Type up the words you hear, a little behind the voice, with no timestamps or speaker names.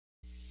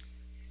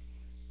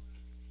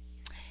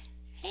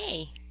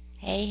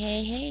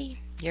Hey,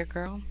 your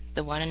girl,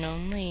 the one and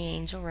only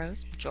Angel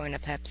Rose, join a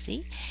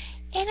Pepsi,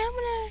 and I'm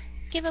gonna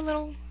give a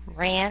little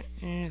rant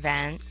and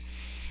vent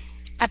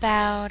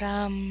about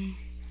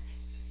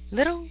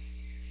little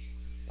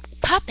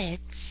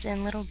puppets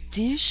and little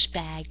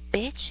douchebag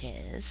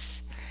bitches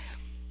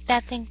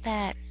that think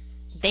that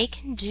they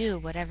can do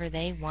whatever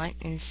they want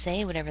and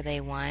say whatever they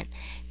want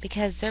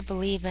because they're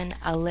believing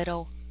a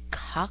little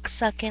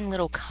cocksucking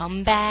little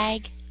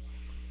cumbag.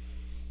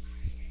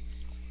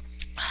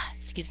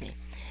 Excuse me.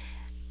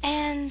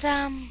 And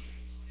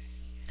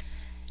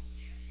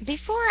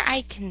before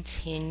I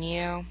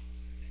continue,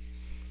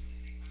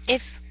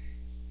 if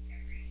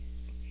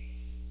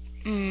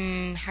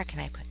how can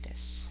I put this?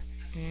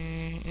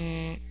 Mm,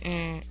 mm,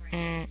 mm,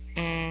 mm,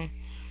 mm.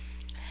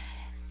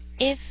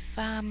 If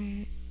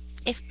um,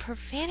 if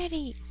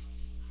profanity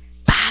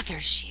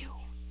bothers you,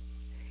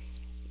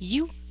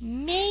 you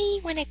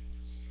may want to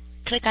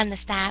click on the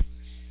stop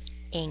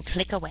and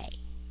click away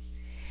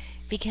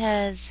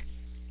because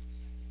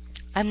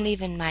I'm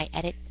leaving my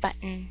edit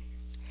button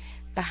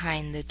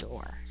behind the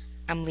door.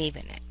 I'm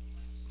leaving it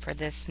for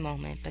this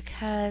moment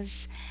because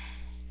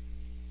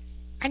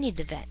I need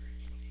to vent.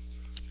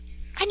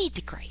 I need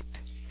to gripe.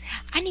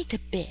 I need to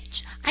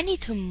bitch. I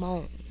need to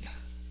moan.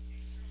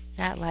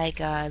 Not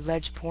like a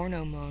alleged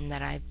porno moan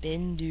that I've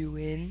been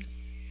doing.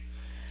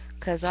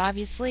 Because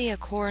obviously,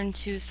 according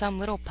to some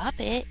little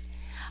puppet,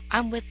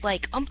 I'm with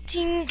like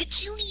umpteen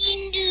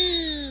gajillion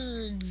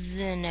dudes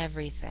and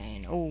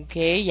everything.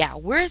 Okay, yeah,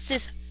 where's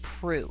this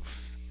proof?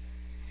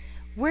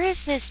 Where's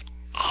this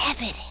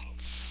evidence?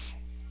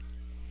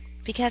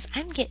 Because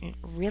I'm getting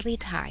really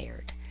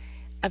tired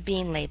of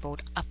being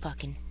labeled a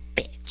fucking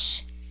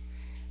bitch.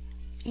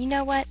 You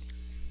know what?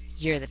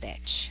 You're the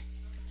bitch.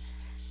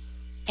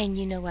 And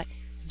you know what?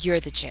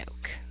 You're the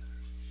joke.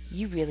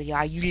 You really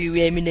are, you little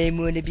Eminem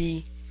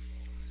wannabe.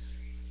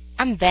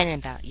 I'm venting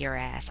about your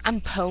ass.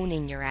 I'm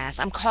poning your ass.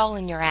 I'm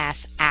calling your ass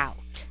out.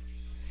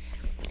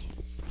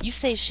 You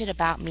say shit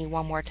about me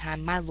one more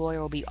time, my lawyer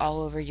will be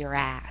all over your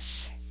ass.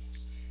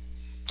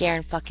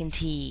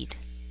 Guaranteed.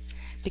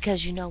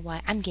 Because you know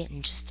what? I'm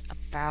getting just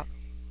about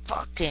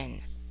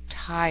fucking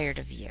tired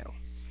of you.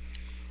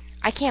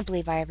 I can't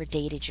believe I ever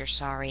dated your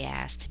sorry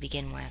ass to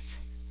begin with.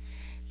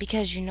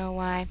 Because you know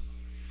why?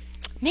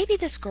 Maybe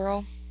this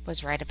girl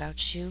was right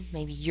about you.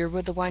 Maybe you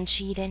were the one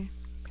cheating.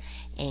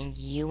 And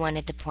you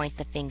wanted to point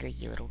the finger,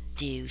 you little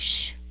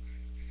douche.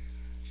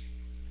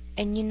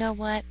 And you know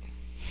what?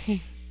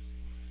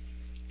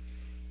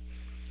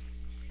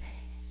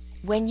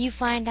 When you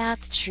find out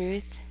the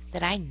truth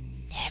that I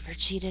never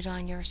cheated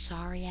on your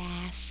sorry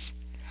ass,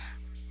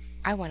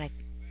 I want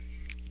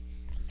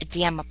a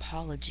damn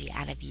apology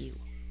out of you.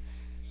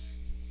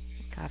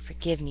 God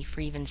forgive me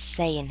for even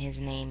saying his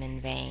name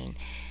in vain.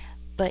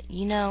 But,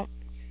 you know,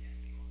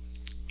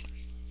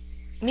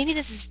 maybe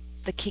this is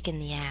the kick in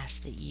the ass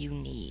that you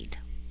need.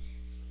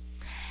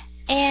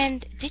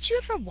 And did you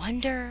ever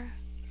wonder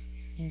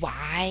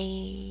why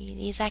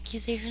these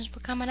accusations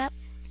were coming up?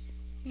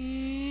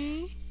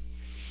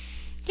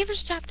 You ever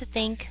stop to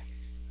think,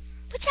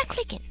 what's that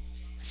clicking?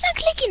 What's that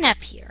clicking up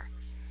here?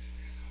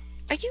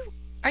 Are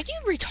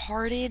you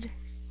retarded?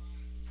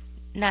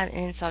 Not an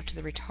insult to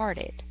the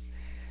retarded.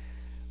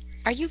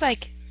 Are you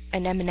like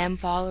an Eminem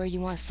follower? You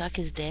want to suck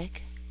his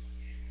dick?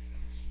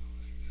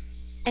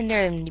 And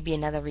there would be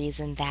another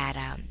reason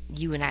that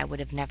you and I would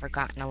have never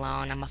gotten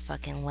along. I'm a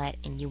fucking let,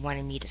 and you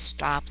wanted me to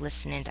stop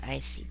listening to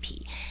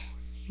ICP.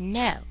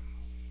 No.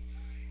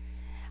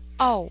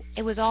 Oh,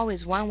 it was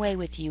always one way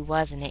with you,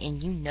 wasn't it?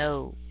 And you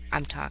know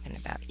I'm talking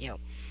about you.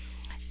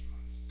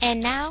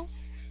 And now,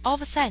 all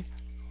of a sudden,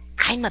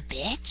 I'm a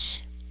bitch?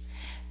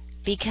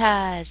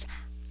 Because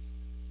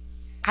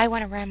I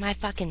want to run my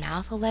fucking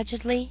mouth,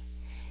 allegedly?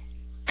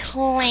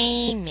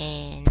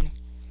 Claiming.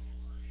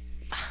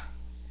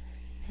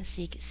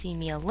 So you can see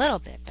me a little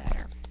bit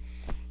better.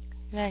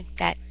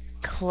 That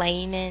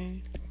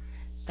claiming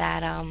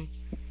that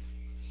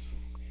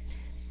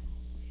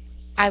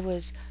I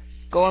was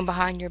going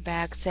behind your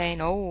back saying,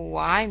 oh,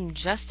 I'm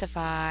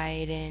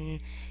justified and,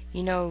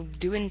 you know,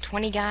 doing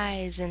 20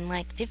 guys and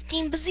like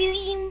 15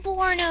 bazillion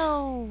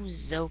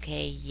pornos.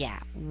 Okay, yeah,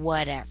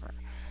 whatever.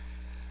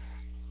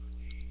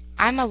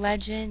 I'm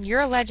alleging,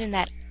 you're alleging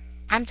that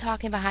I'm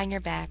talking behind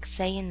your back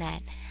saying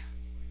that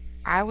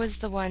I was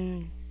the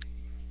one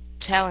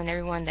telling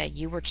everyone that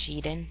you were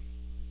cheating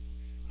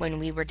when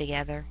we were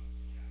together.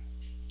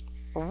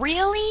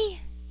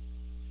 Really?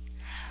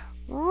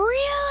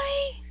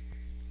 Really?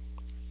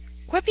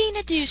 Quit being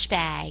a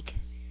douchebag.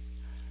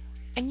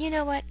 And you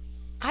know what?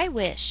 I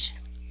wish,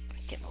 let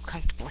me get a little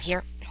comfortable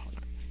here. Hold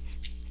on.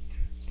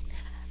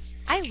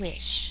 I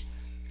wish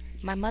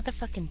my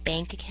motherfucking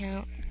bank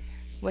account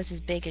was as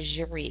big as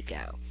your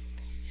ego.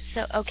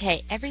 So,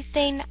 okay,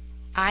 everything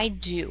I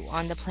do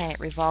on the planet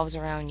revolves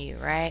around you,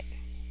 right?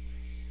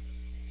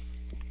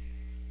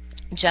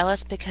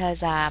 Jealous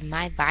because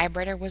my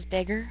vibrator was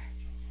bigger?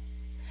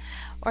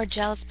 Or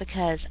jealous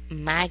because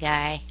my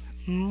guy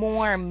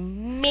more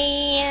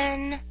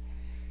man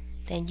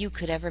than you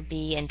could ever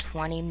be in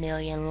 20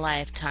 million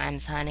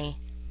lifetimes, honey.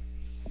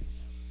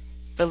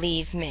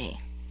 Believe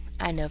me,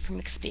 I know from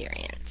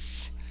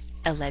experience.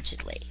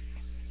 Allegedly.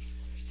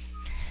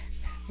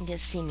 You can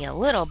see me a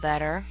little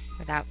better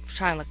without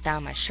trying to look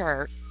down my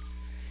shirt.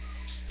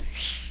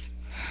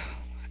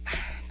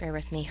 Bear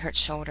with me, hurt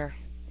shoulder.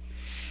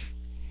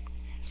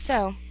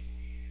 So,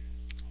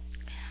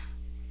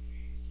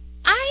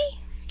 I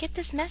get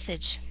this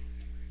message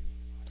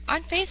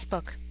on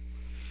Facebook.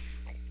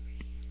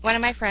 One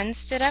of my friends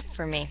stood up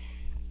for me.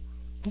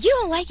 You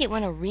don't like it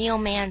when a real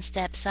man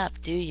steps up,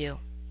 do you?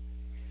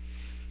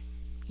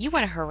 You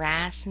want to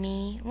harass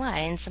me? What,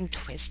 in some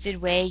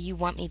twisted way you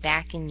want me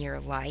back in your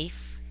life?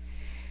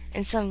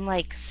 In some,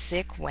 like,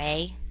 sick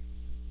way?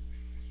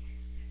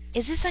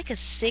 Is this like a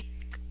sick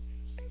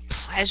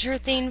pleasure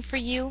thing for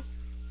you?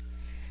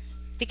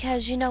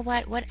 Because you know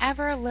what?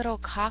 Whatever little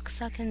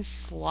cocksucking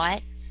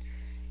slut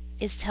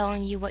is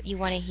telling you what you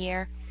want to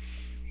hear,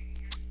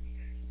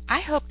 I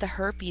hope the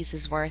herpes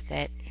is worth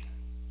it.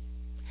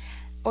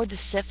 Or the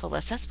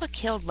syphilis. That's what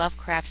killed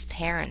Lovecraft's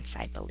parents,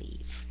 I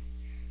believe.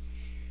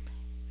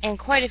 And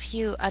quite a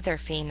few other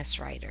famous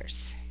writers.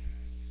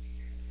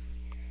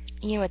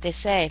 You know what they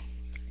say?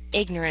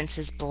 Ignorance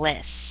is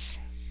bliss.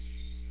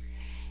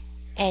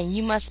 And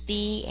you must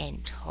be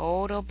in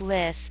total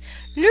bliss.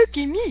 Look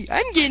at me,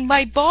 I'm getting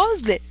my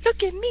balls lit.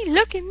 Look at me,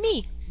 look at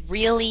me.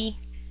 Really?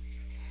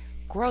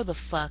 Grow the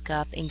fuck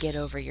up and get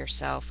over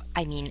yourself.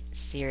 I mean,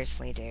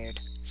 seriously, dude.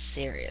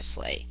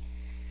 Seriously.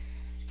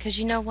 Because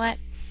you know what?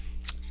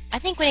 I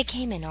think when it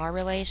came in our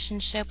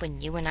relationship,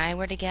 when you and I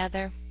were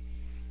together,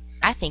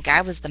 I think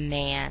I was the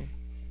man.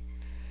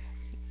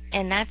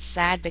 And that's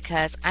sad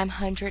because I'm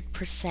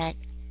 100%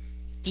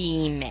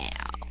 female.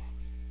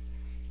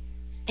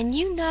 And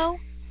you know,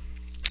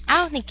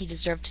 I don't think you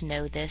deserve to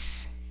know this,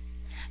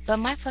 but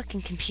my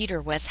fucking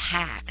computer was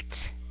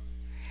hacked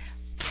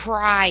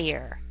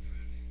prior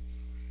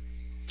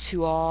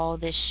to all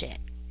this shit.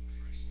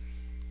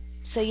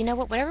 So you know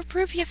what? Whatever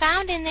proof you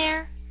found in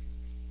there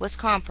was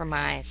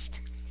compromised.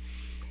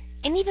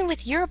 And even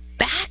with your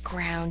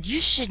background, you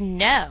should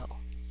know.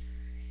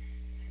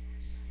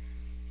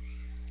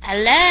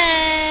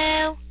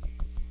 Hello?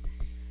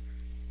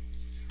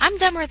 I'm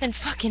dumber than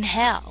fucking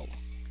hell.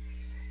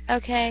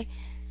 Okay?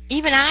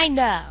 Even I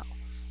know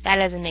that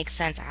doesn't make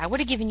sense. I would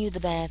have given you the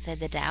benefit of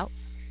the doubt.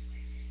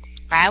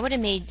 I would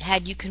have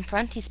had you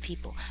confront these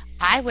people.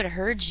 I would have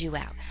heard you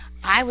out.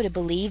 I would have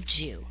believed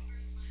you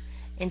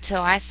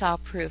until I saw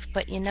proof.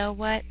 But you know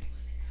what?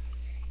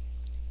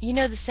 You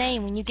know the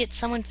saying, when you get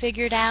someone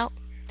figured out,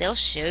 they'll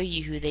show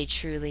you who they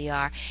truly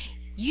are.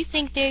 You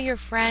think they're your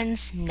friends?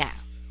 No.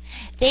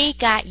 They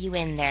got you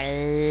in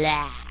their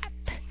lap,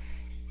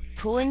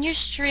 pulling your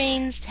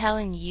strings,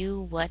 telling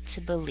you what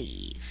to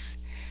believe.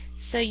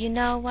 So you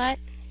know what?